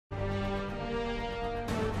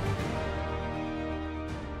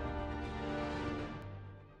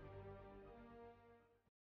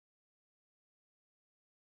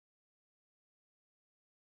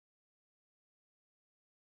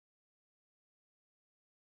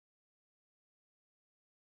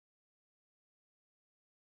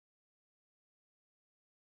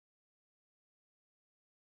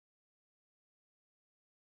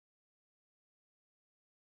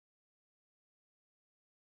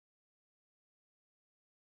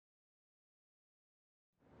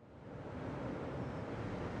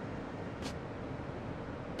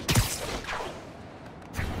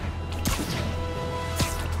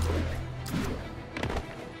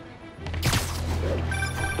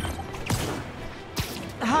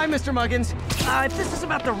Hi, Mr. Muggins. If this is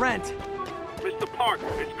about the rent... Mr. Parker,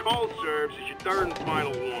 it's call serves is your third and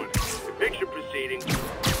final warning. Eviction proceedings...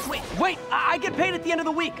 Wait! I get paid at the end of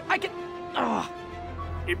the week. I get... Ugh.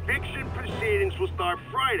 Eviction proceedings will start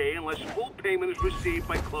Friday unless full payment is received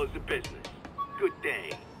by close of business. Good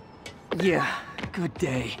day. Yeah, good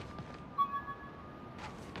day.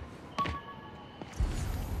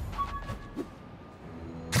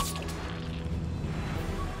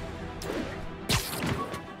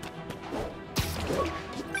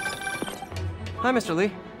 Hi, Mr.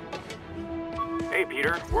 Lee. Hey,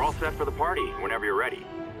 Peter. We're all set for the party whenever you're ready.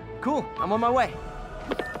 Cool, I'm on my way.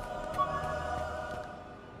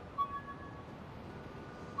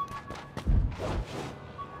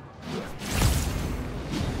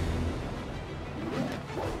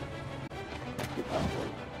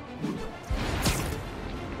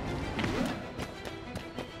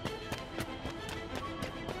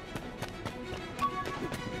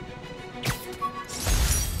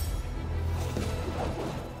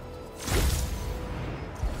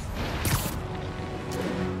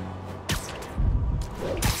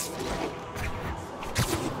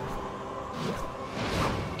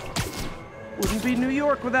 Wouldn't be New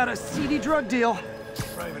York without a seedy drug deal.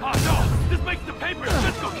 Oh, no! This makes the papers!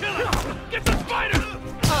 Let's go kill him! Get the spider!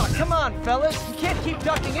 Oh, come on, fellas. You can't keep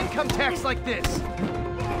ducking income tax like this.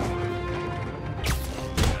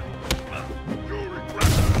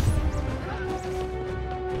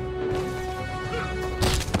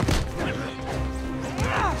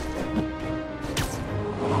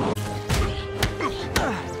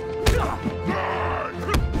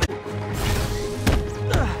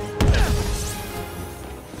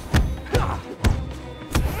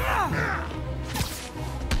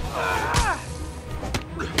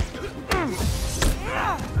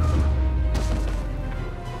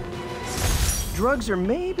 Drugs are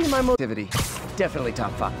maybe my motivity. Definitely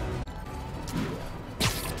top 5.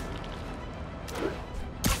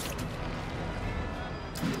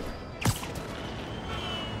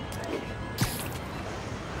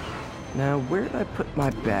 Now, where did I put my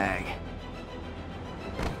bag?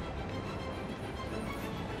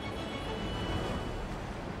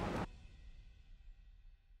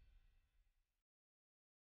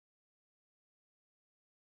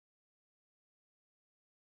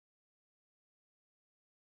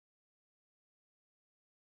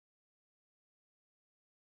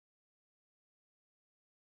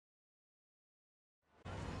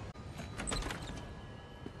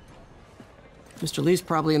 Mr. Lee's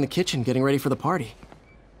probably in the kitchen getting ready for the party.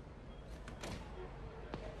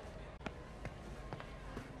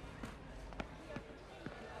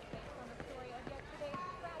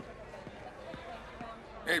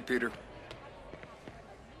 Hey, Peter.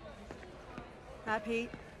 Hi, Pete.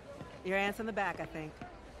 Your aunt's in the back, I think.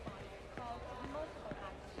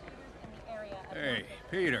 Hey,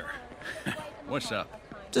 Peter. What's up?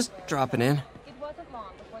 Just dropping in. It wasn't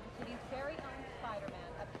long before the city's very own Spider-Man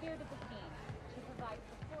appeared at the scene to provide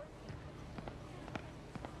support.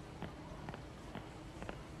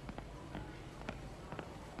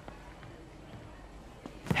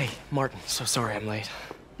 Hey, Martin, so sorry I'm late.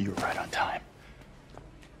 You were right on time.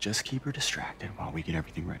 Just keep her distracted while we get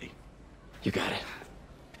everything ready. You got it.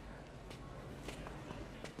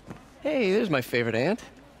 Hey, there's my favorite aunt.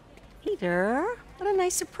 Peter, what a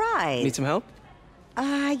nice surprise. Need some help?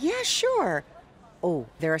 Yeah, sure. Oh,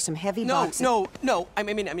 there are some heavy boxes. No. I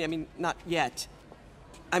mean, not yet.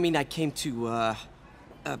 I mean, I came to, I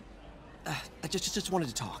just wanted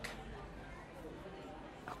to talk.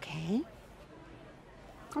 Okay.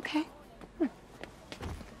 Okay.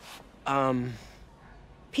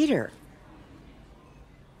 Peter,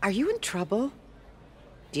 are you in trouble?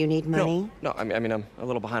 Do you need money? No, I mean, I'm a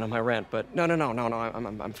little behind on my rent, but no,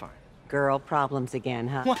 I'm fine. Girl problems again,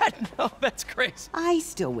 huh? What? No, that's crazy. I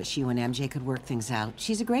still wish you and MJ could work things out.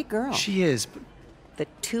 She's a great girl. She is, but... The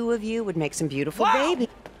two of you would make some beautiful Wow! baby.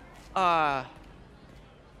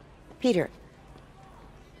 Peter,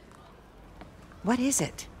 what is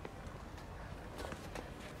it?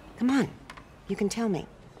 Come on, you can tell me.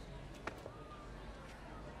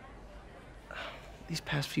 These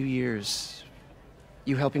past few years,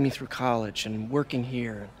 you helping me through college and working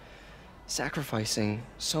here, sacrificing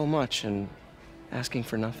so much and asking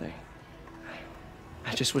for nothing.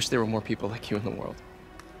 I just wish there were more people like you in the world.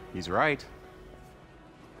 He's right.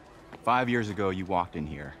 5 years ago, you walked in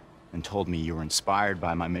here and told me you were inspired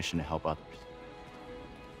by my mission to help others.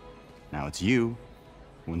 Now it's you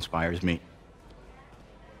who inspires me.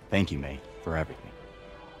 Thank you, May, for everything.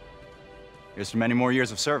 Here's to many more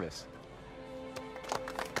years of service.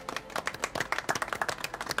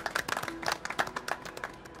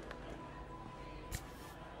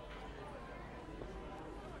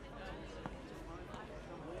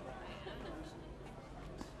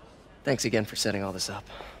 Thanks again for setting all this up.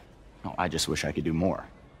 Oh, I just wish I could do more.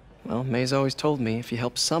 Well, May's always told me if you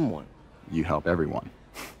help someone... You help everyone.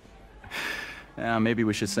 Maybe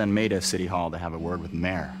we should send May to City Hall to have a word with the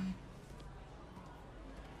mayor.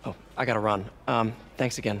 Oh, I gotta run.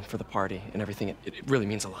 Thanks again for the party and everything. It really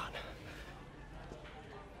means a lot.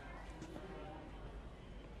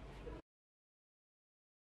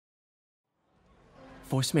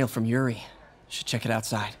 Voicemail from Yuri. Should check it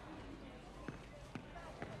outside.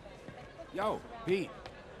 Yo, Pete.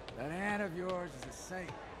 That hand of yours is a saint.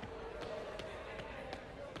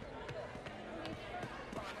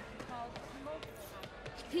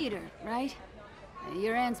 Peter, right?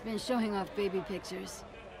 Your aunt's been showing off baby pictures.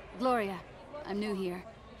 Gloria, I'm new here.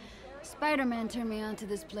 Spider-Man turned me on to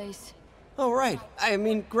this place. Oh, right. I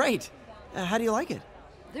mean, great. How do you like it?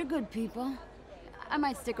 They're good people. I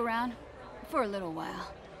might stick around for a little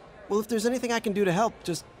while. Well, if there's anything I can do to help,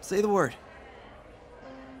 just say the word.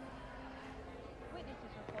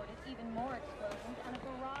 Witnesses reported even more explosions and a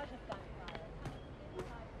barrage of gunfire.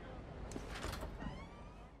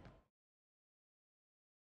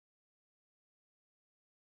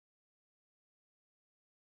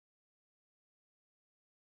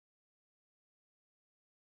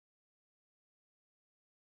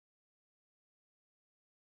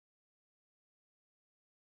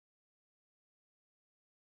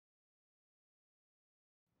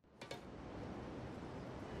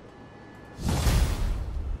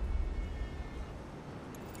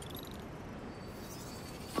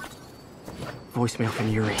 Voicemail from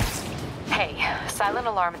Yuri. Hey, silent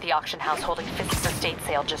alarm at the auction house holding Fisk's estate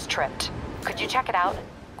sale just tripped. Could you check it out?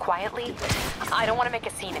 Quietly? I don't want to make a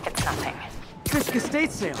scene if it's nothing. Fisk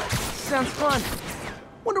estate sale. Sounds fun.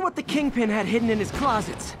 Wonder what the Kingpin had hidden in his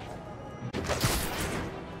closets.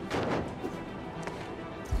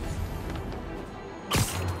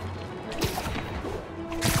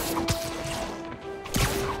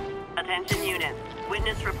 Attention units.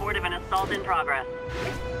 Witness report of an assault in progress.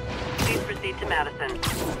 Please proceed to Madison.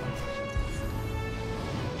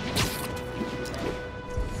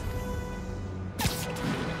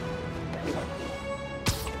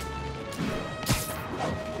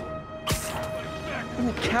 And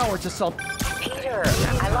the cowards assault... Peter,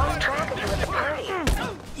 I lost track of you at the party.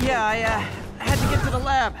 Yeah, I had to get to the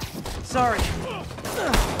lab. Sorry.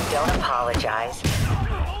 Don't apologize.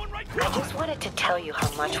 I just wanted to tell you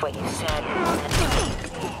how much what you said meant to me.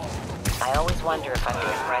 I always wonder if I'm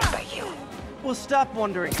doing right by you. Well, stop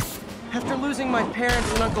wondering. After losing my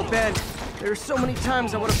parents and Uncle Ben, there are so many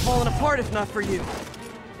times I would have fallen apart if not for you.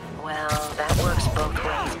 Well, that works both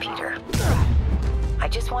ways, Peter. I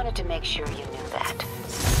just wanted to make sure you knew that.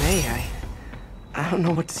 May, I don't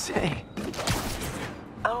know what to say.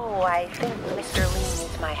 Oh, I think Mr. Lee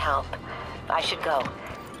needs my help. I should go.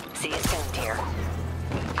 See you soon, dear.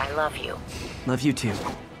 I love you. Love you too.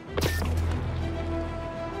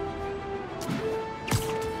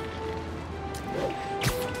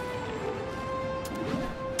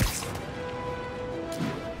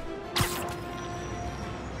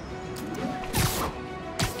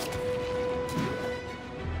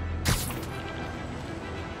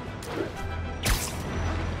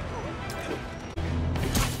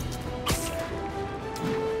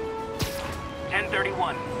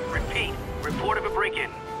 Repeat, report of a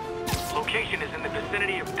break-in. Location is in the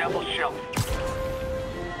vicinity of Devil's Shelf.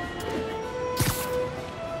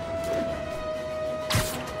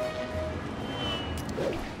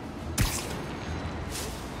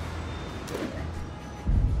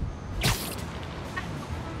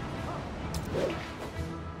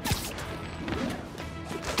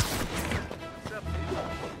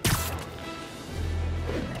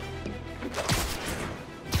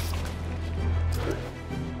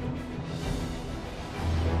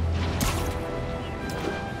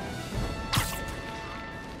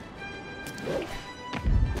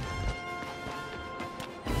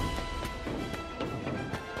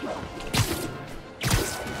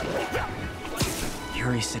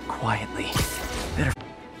 Yuri said quietly. Better...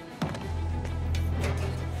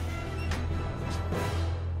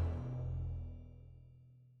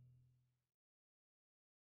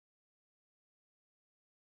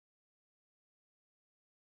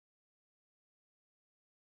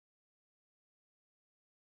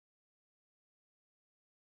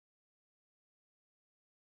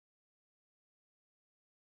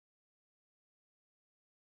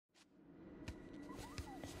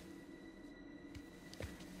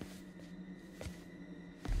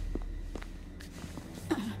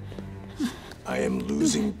 I am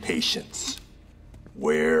losing patience.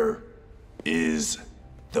 Where is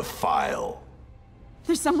the file?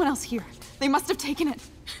 There's someone else here. They must have taken it.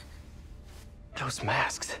 Those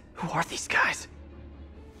masks. Who are these guys?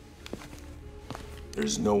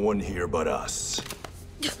 There's no one here but us.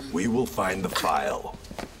 We will find the file,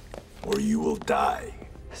 or you will die.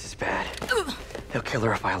 This is bad. They'll kill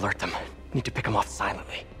her if I alert them. Need to pick them off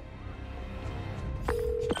silently.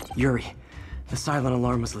 Yuri, the silent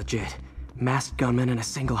alarm was legit. Masked gunmen and a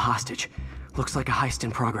single hostage. Looks like a heist in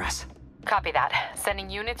progress. Copy that. Sending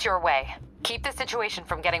units your way. Keep the situation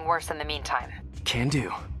from getting worse in the meantime. Can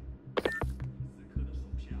do.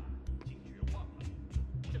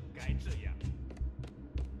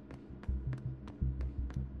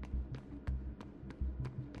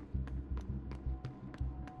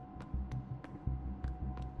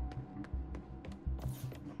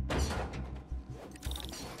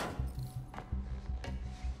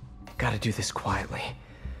 Gotta do this quietly.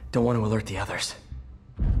 Don't want to alert the others.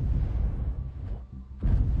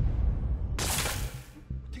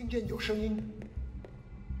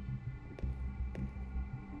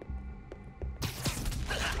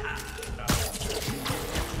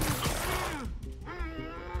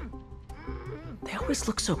 They always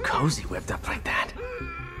look so cozy whipped up like that.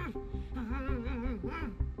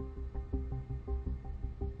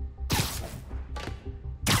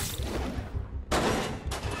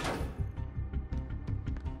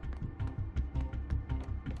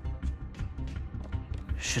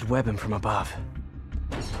 Should web him from above.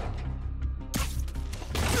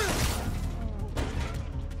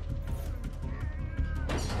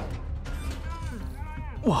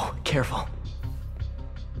 Whoa, careful.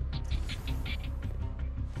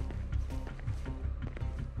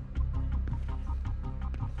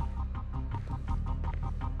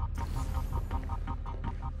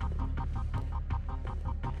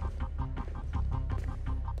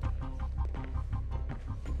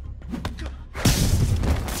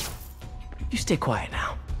 You stay quiet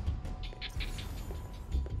now.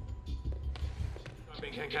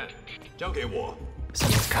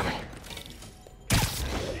 Someone's coming.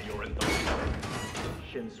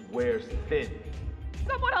 Wears thin.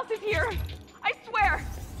 Someone else is here! I swear!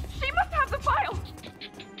 She must have the file!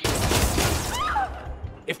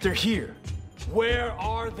 If they're here, where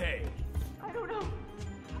are they? I don't know.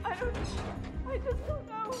 I just don't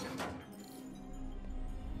know.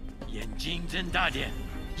 眼睛睁大点，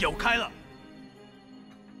有开了。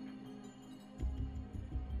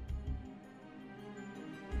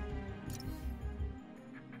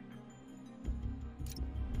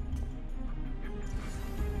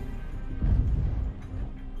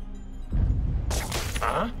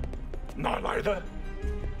啊？哪来的？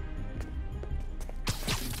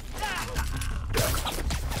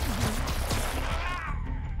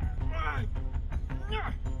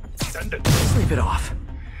 Sleep it off.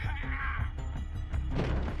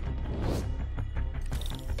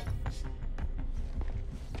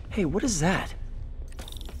 Hey, what is that?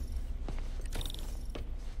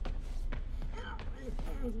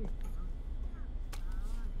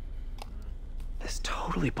 This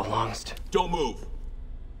totally belongs to... Don't move.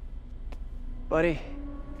 Buddy,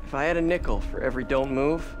 if I had a nickel for every don't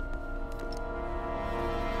move...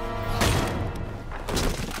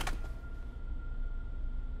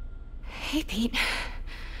 Hey, Pete.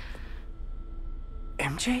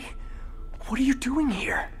 MJ? What are you doing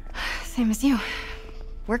here? Same as you.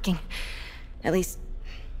 Working. At least,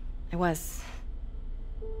 I was.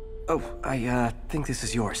 Oh, I think this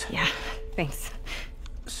is yours. Yeah, thanks.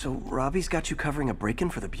 So, Robbie's got you covering a break-in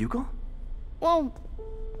for the Bugle? Well,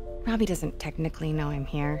 Robbie doesn't technically know I'm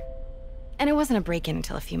here. And it wasn't a break-in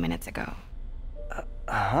until a few minutes ago.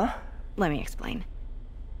 Huh? Let me explain.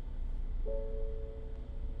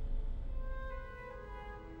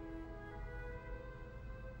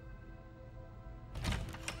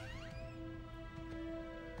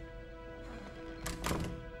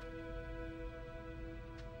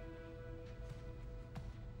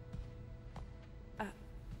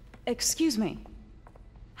 Excuse me.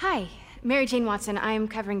 Hi, Mary Jane Watson. I'm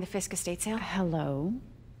covering the Fisk estate sale. Hello.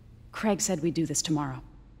 Craig said we'd do this tomorrow.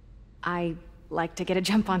 I like to get a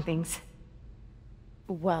jump on things.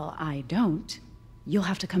 Well, I don't. You'll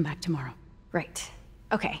have to come back tomorrow. Right.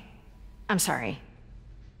 Okay. I'm sorry.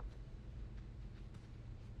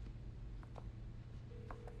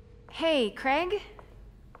 Hey, Craig?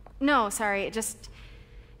 No, sorry. It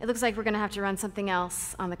looks like we're gonna have to run something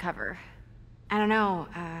else on the cover. I don't know,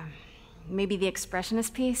 maybe the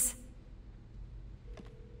expressionist piece?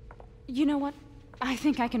 You know what? I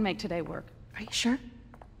think I can make today work. Are you sure?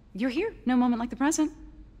 You're here. No moment like the present.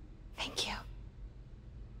 Thank you.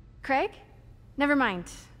 Craig? Never mind.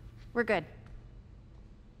 We're good.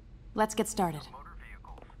 Let's get started.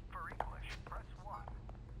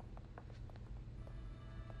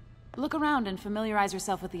 Look around and familiarize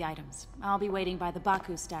yourself with the items. I'll be waiting by the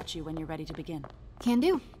Baku statue when you're ready to begin. Can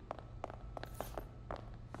do.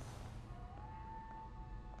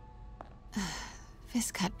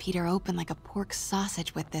 Fisk cut Peter open like a pork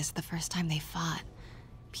sausage with this the first time they fought.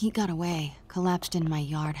 Pete got away, collapsed in my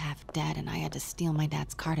yard half dead, and I had to steal my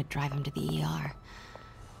dad's car to drive him to the ER.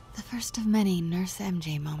 The first of many Nurse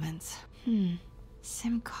MJ moments.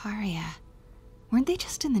 Simcaria. Weren't they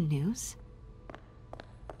just in the news?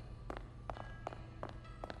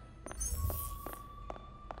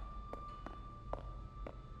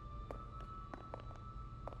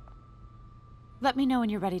 Let me know when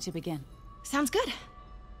you're ready to begin. Sounds good.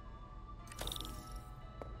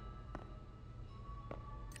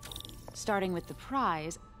 Starting with the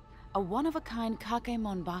prize, a one-of-a-kind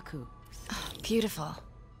Kakemon Baku. Oh, beautiful.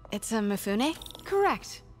 It's a Mifune?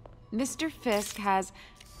 Correct. Mr. Fisk has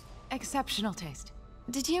exceptional taste.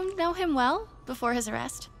 Did you know him well before his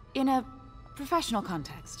arrest? In a professional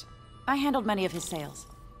context. I handled many of his sales.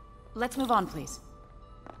 Let's move on, please.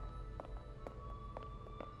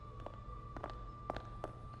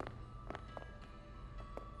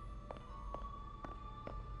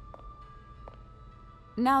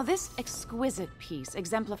 Now, this exquisite piece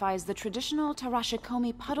exemplifies the traditional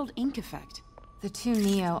Tarashikomi puddled ink effect. The two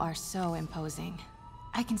Neo are so imposing.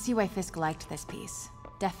 I can see why Fisk liked this piece.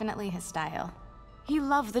 Definitely his style. He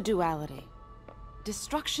loved the duality.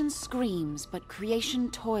 Destruction screams, but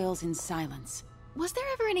creation toils in silence. Was there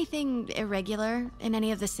ever anything irregular in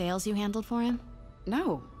any of the sales you handled for him?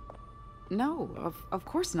 No. No, of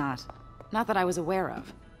course not. Not that I was aware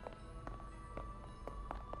of.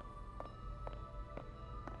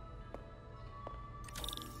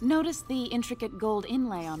 Notice the intricate gold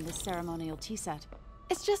inlay on this ceremonial tea set.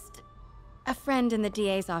 It's just... a friend in the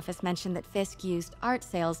DA's office mentioned that Fisk used art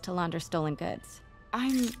sales to launder stolen goods.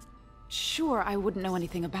 I'm sure I wouldn't know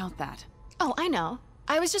anything about that. Oh, I know.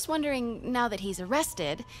 I was just wondering, now that he's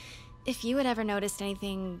arrested, if you had ever noticed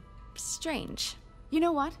anything strange. You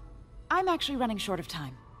know what? I'm actually running short of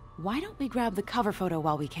time. Why don't we grab the cover photo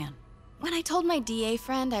while we can? When I told my DA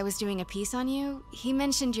friend I was doing a piece on you, he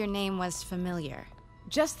mentioned your name was familiar.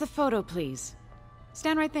 Just the photo, please.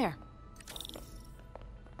 Stand right there.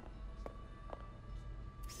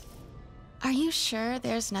 Are you sure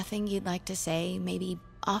there's nothing you'd like to say, maybe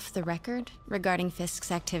off the record, regarding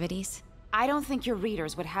Fisk's activities? I don't think your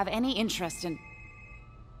readers would have any interest in...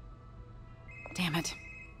 Damn it.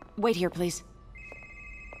 Wait here, please.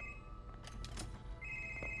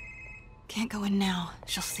 Can't go in now.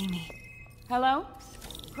 She'll see me. Hello?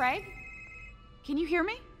 Craig? Can you hear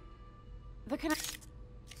me?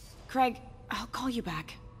 Craig, I'll call you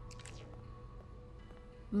back.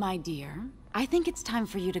 My dear, I think it's time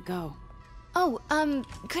for you to go. Oh,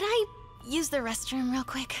 could I use the restroom real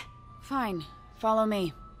quick? Fine. Follow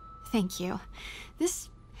me. Thank you. This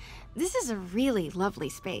is a really lovely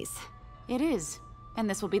space. It is. And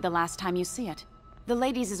this will be the last time you see it. The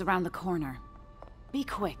ladies is around the corner. Be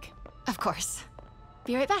quick. Of course.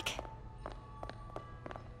 Be right back.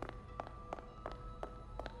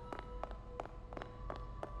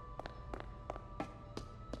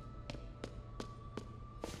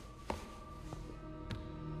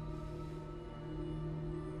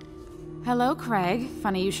 Hello, Craig.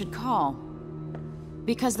 Funny you should call.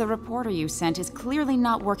 Because the reporter you sent is clearly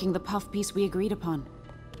not working the puff piece we agreed upon.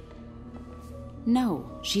 No,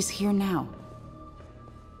 she's here now.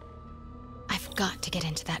 I've got to get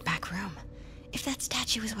into that back room. If that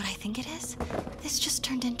statue is what I think it is, this just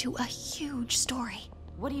turned into a huge story.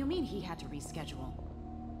 What do you mean he had to reschedule?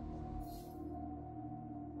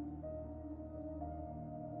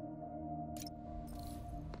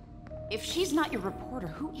 If she's not your reporter,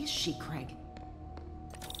 who is she, Craig?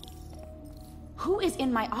 Who is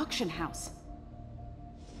in my auction house?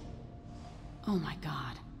 Oh my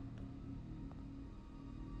God.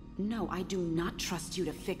 No, I do not trust you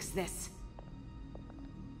to fix this.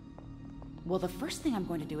 Well, the first thing I'm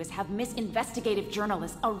going to do is have Miss Investigative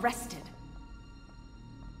Journalist arrested.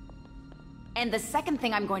 And the second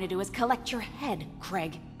thing I'm going to do is collect your head,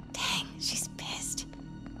 Craig. Dang, she's pissed.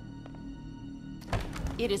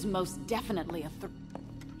 It is most definitely a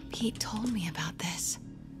Pete told me about this.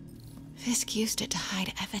 Fisk used it to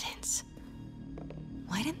hide evidence.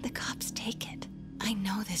 Why didn't the cops take it? I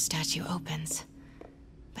know this statue opens.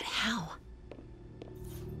 But how?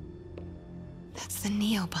 That's the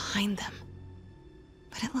Neo behind them.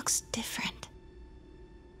 But it looks different.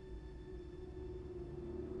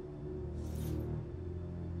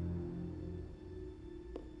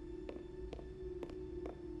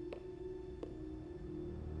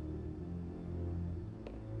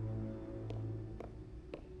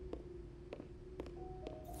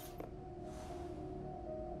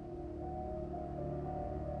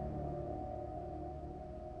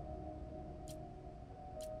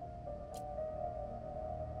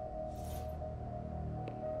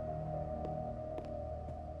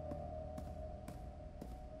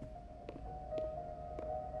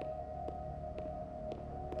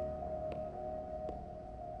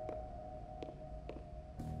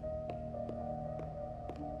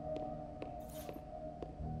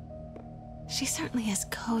 She certainly is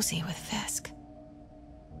cozy with Fisk.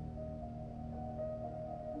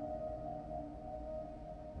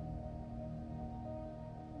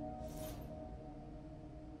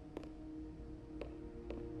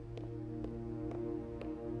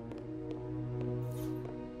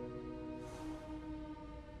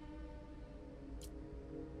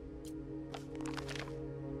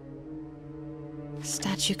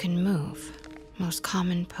 Statue can move. Most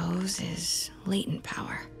common pose is latent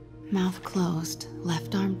power. Mouth closed,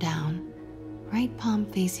 left arm down, right palm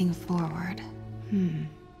facing forward.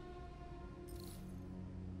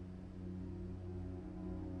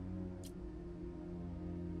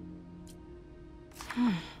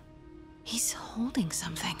 He's holding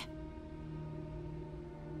something.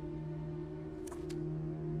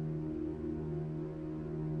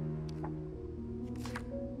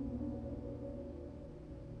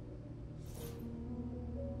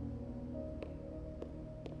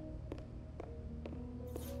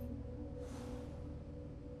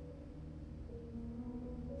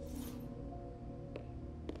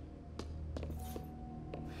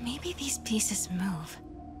 Maybe these pieces move.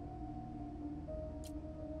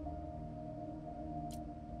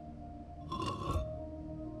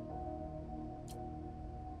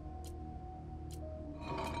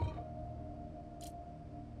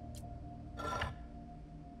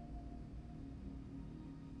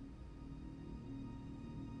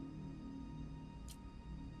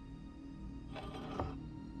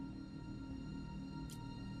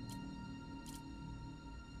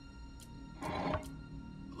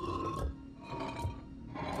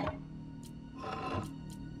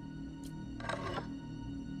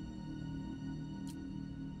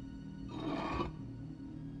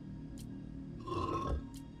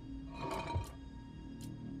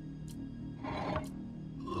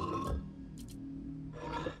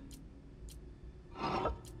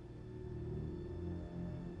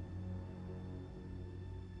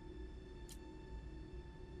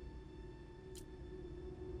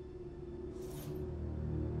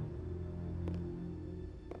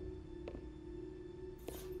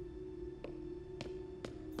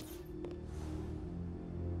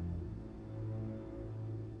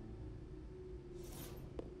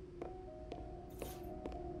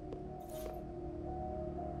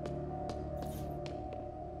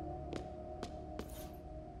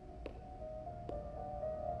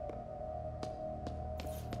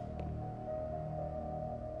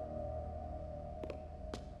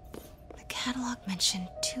 Catalog mentioned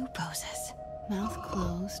 2 poses. Mouth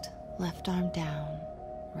closed, left arm down,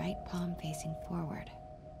 right palm facing forward.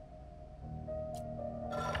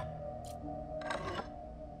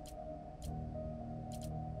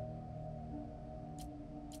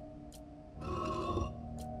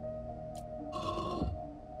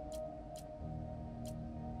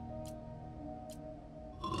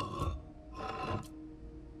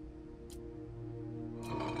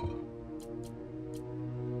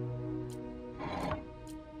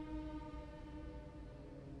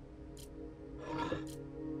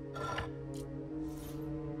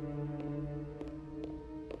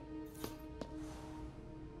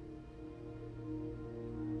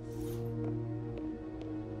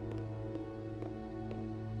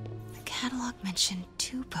 Catalog mentioned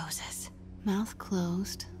 2 poses. Mouth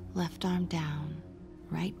closed, left arm down,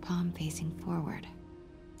 right palm facing forward.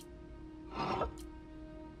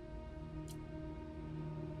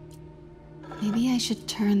 Maybe I should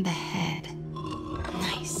turn the head.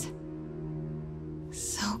 Nice.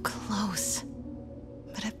 So close.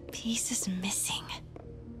 But a piece is missing.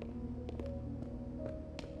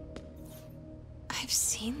 I've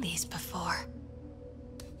seen these before.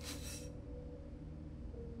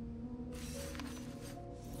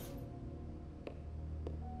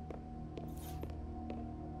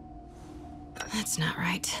 That's not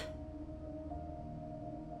right.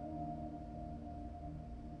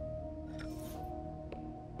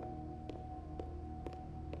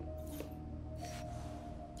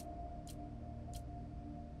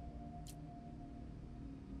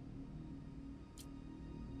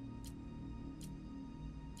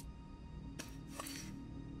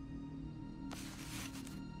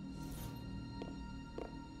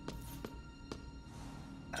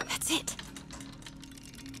 That's it.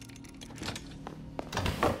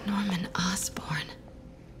 Norman Osborn.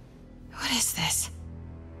 What is this?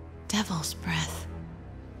 Devil's breath.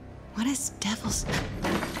 What is devil's...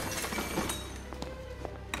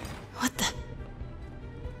 What the...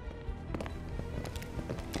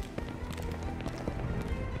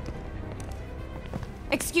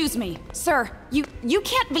 Excuse me, sir. You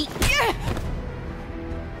can't be...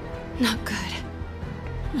 Not good.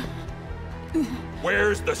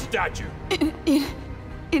 Where's the statue?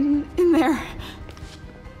 In there.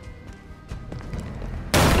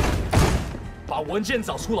 把文件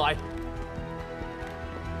找出来。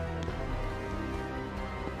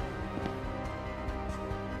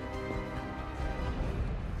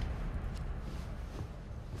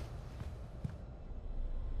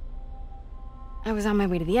 I was on my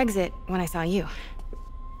way to the exit when I saw you.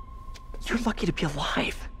 You're lucky to be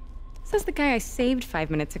alive. Says the guy I saved 5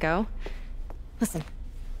 minutes ago. Listen,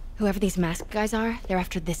 whoever these masked guys are, they're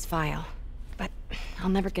after this file. But I'll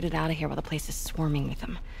never get it out of here while the place is swarming with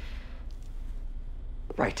them.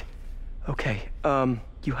 Right. Okay,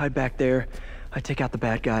 you hide back there. I take out the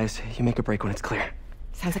bad guys. You make a break when it's clear.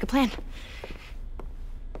 Sounds like a plan.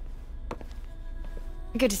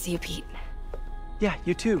 Good to see you, Pete. Yeah,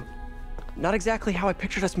 you too. Not exactly how I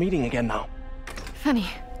pictured us meeting again, though. Funny.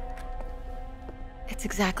 It's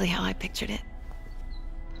exactly how I pictured it.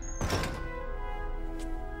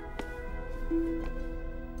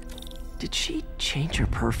 Did she change her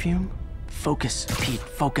perfume? Focus, Pete,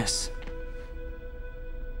 focus.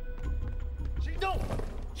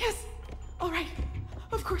 Yes! All right.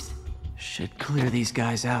 Of course. Should clear these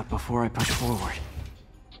guys out before I push forward.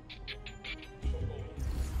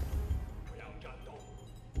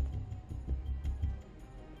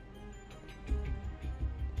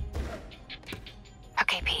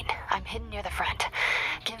 Okay, Pete. I'm hidden near the front.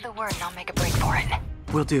 Give the word and I'll make a break for it.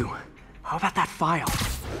 Will do. How about that file?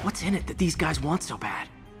 What's in it that these guys want so bad?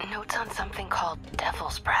 Notes on something called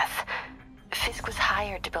Devil's Breath. Fisk was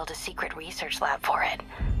hired to build a secret research lab for it.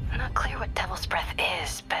 Not clear what Devil's Breath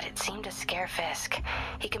is, but it seemed to scare Fisk.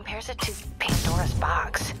 He compares it to Pandora's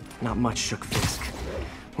box. Not much shook Fisk.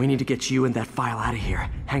 We need to get you and that file out of here.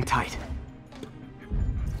 Hang tight.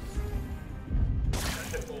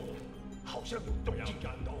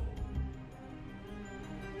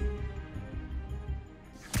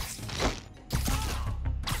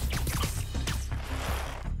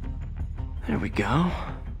 There we go.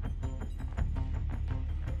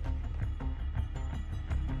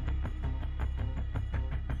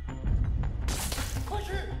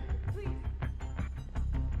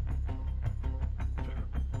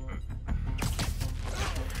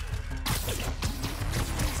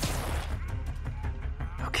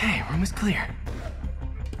 Okay, room is clear.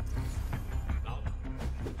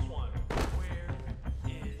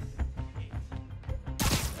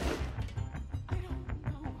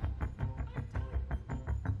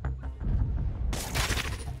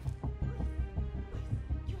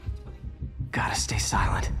 Gotta stay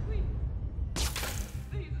silent.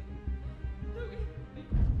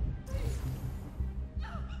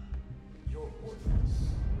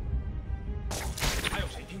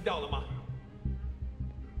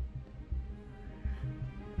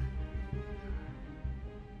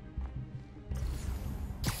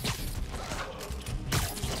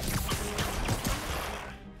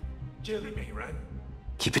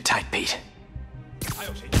 Keep it tight, Pete.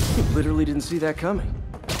 You literally didn't see that coming.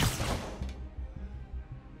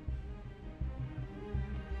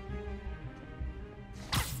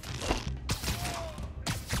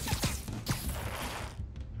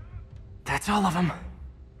 That's all of them.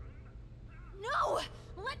 No!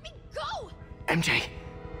 Let me go! MJ.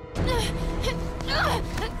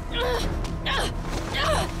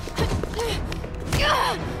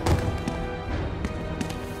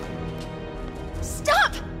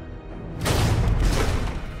 Stop!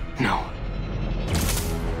 No.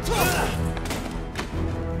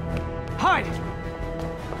 Hide!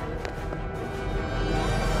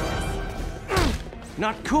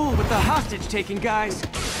 Not cool with the hostage-taking, guys.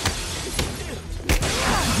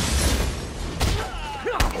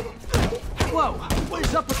 Whoa, what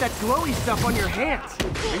is up with that glowy stuff on your hands?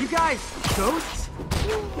 Are you guys ghosts?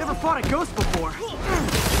 Never fought a ghost before.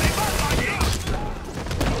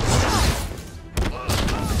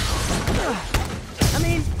 I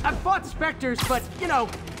mean, I've fought specters, but, you know,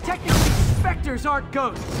 technically specters aren't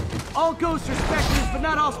ghosts. All ghosts are specters, but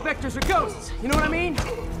not all specters are ghosts. You know what I mean?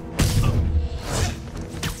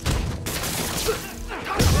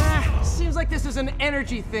 Seems like this is an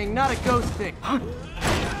energy thing, not a ghost thing.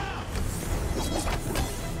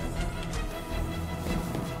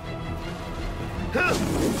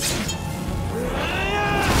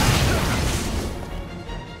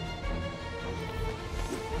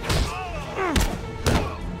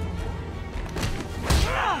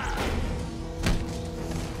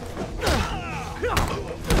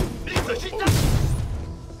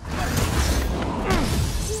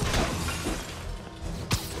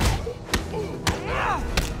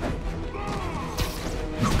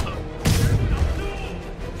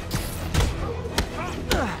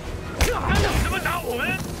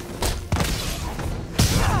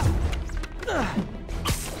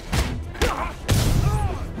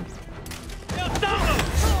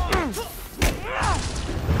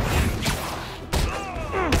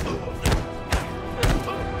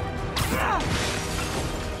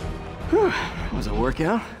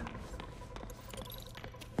 workout?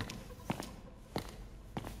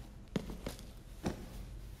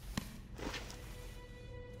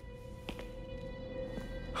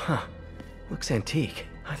 Huh. Looks antique.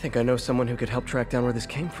 I think I know someone who could help track down where this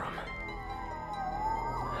came from.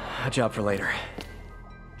 A job for later.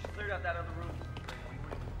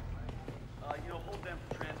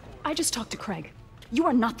 I just talked to Craig. You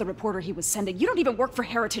are not the reporter he was sending. You don't even work for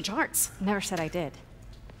Heritage Arts. Never said I did.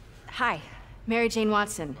 Hi, Mary Jane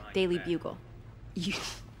Watson, Daily Bugle. You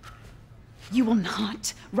will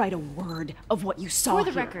not write a word of what you saw For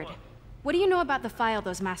the here. record, what do you know about the file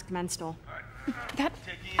those masked men stole?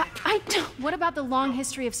 I don't... What about the long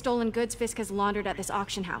history of stolen goods Fisk has laundered at this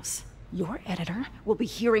auction house? Your editor will be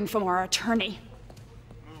hearing from our attorney.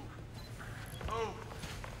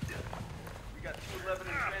 We got 211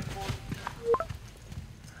 in transport.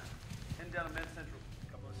 10 down to Med Central.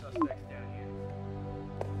 A couple of suspects down here.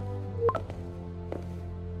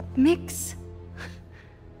 Mix?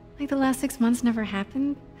 Like the last 6 months never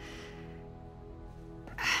happened?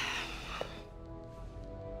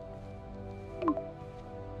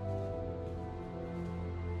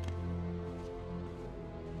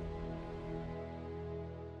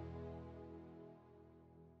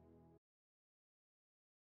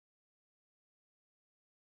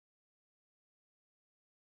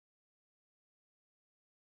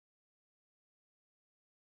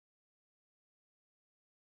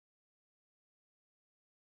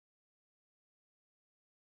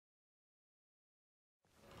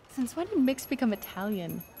 Since when did Mix become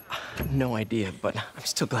Italian? No idea, but I'm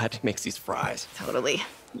still glad he makes these fries. Totally.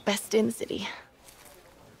 Best in the city.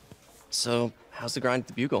 So, how's the grind at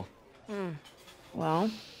the Bugle?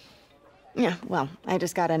 Well, I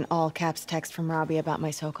just got an all-caps text from Robbie about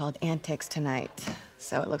my so-called antics tonight.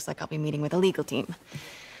 So it looks like I'll be meeting with a legal team.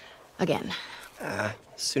 Again. As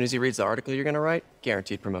soon as he reads the article you're gonna write,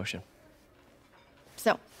 guaranteed promotion.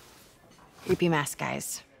 So, creepy mask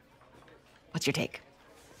guys. What's your take?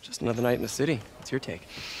 Just another night in the city. What's your take?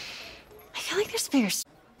 I feel like there's figures.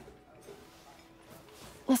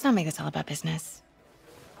 Let's not make this all about business.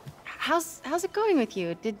 How's it going with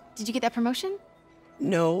you? Did you get that promotion?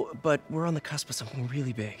 No, but we're on the cusp of something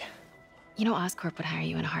really big. You know Oscorp would hire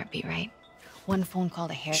you in a heartbeat, right? One phone call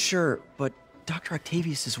to Harry. Sure, but Dr.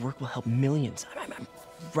 Octavius's work will help millions. I'm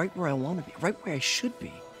right where I want to be, right where I should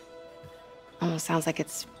be. Almost sounds like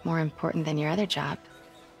it's more important than your other job.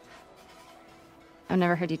 I've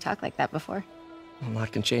never heard you talk like that before. A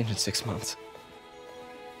lot can change in 6 months.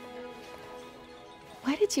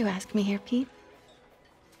 Why did you ask me here, Pete?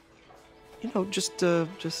 You know, just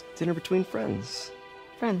dinner between friends.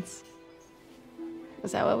 Friends.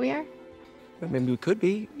 Is that what we are? Well, maybe we could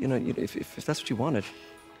be, you know, if that's what you wanted.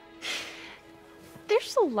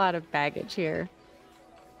 There's a lot of baggage here.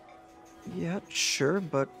 Yeah, sure,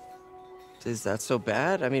 but is that so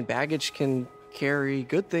bad? I mean, baggage can carry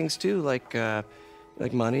good things too, like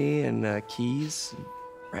money and keys, and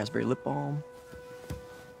raspberry lip balm.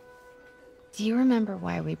 Do you remember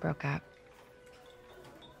why we broke up?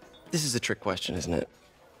 This is a trick question, isn't it?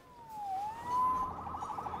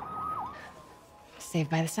 Saved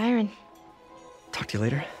by the siren. Talk to you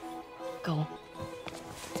later. Go.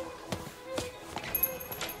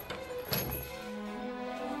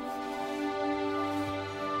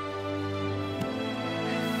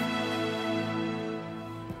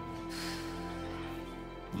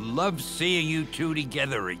 Love seeing you two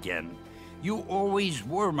together again. You always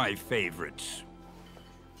were my favorites.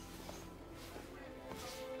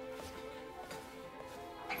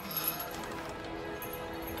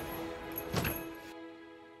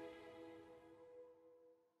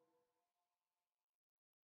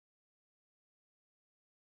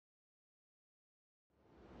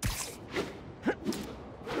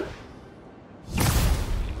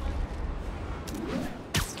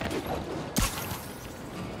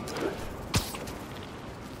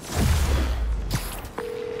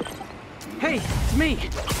 Hey, it's me.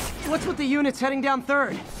 What's with the units heading down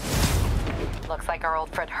 3rd? Looks like our old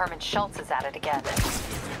friend Herman Schultz is at it again.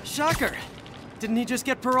 Shocker. Didn't he just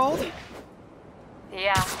get paroled?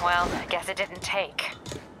 Yeah, well, I guess it didn't take.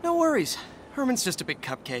 No worries. Herman's just a big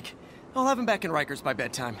cupcake. I'll have him back in Rikers by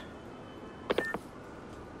bedtime.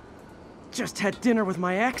 Just had dinner with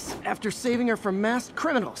my ex after saving her from masked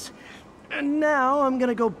criminals. And now I'm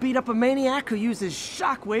gonna go beat up a maniac who uses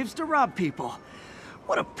shockwaves to rob people.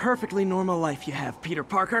 What a perfectly normal life you have, Peter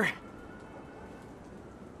Parker.